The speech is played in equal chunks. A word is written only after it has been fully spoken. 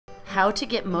How to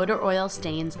get motor oil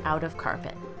stains out of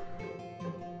carpet.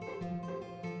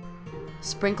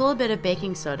 Sprinkle a bit of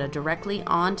baking soda directly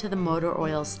onto the motor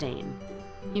oil stain.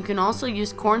 You can also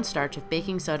use cornstarch if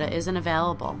baking soda isn't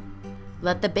available.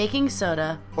 Let the baking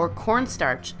soda or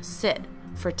cornstarch sit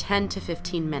for 10 to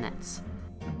 15 minutes.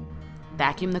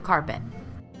 Vacuum the carpet.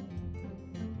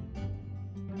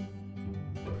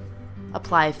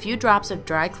 Apply a few drops of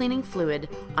dry cleaning fluid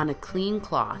on a clean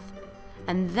cloth,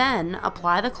 and then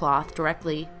apply the cloth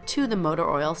directly to the motor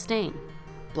oil stain.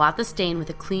 Blot the stain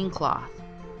with a clean cloth.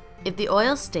 If the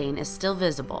oil stain is still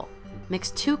visible,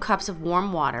 mix 2 cups of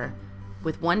warm water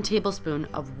with 1 tablespoon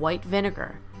of white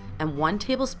vinegar and 1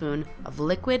 tablespoon of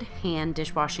liquid hand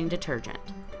dishwashing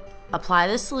detergent. Apply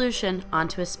the solution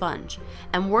onto a sponge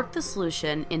and work the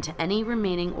solution into any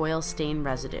remaining oil stain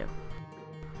residue.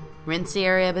 Rinse the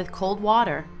area with cold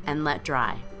water and let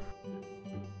dry.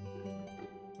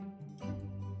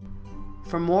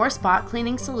 For more spot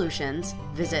cleaning solutions,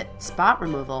 visit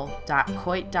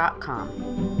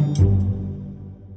spotremoval.coit.com.